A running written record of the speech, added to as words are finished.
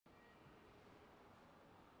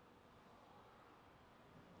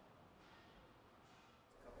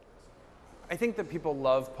I think that people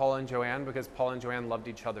love Paul and Joanne because Paul and Joanne loved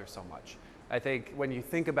each other so much. I think when you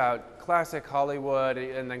think about classic Hollywood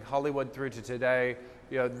and then Hollywood through to today,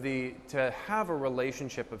 you know, to have a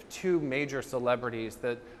relationship of two major celebrities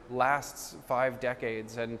that lasts 5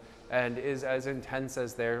 decades and is as intense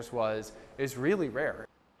as theirs was is really rare.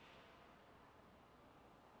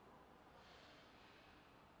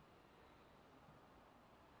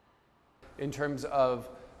 In terms of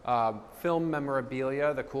film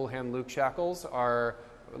memorabilia, the Cool Hand Luke shackles are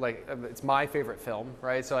like, it's my favorite film,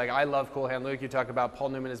 right? So like, I love Cool Hand Luke. You talk about Paul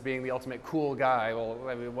Newman as being the ultimate cool guy. Well,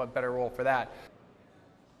 I mean, what better role for that?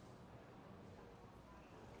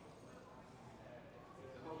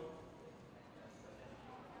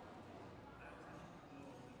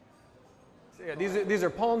 So yeah, these are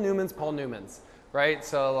Paul Newmans, right?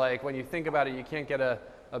 So like, when you think about it, you can't get a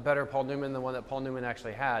better Paul Newman than one that Paul Newman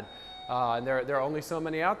actually had. And there are only so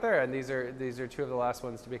many out there, and these are 2 of the last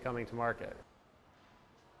ones to be coming to market.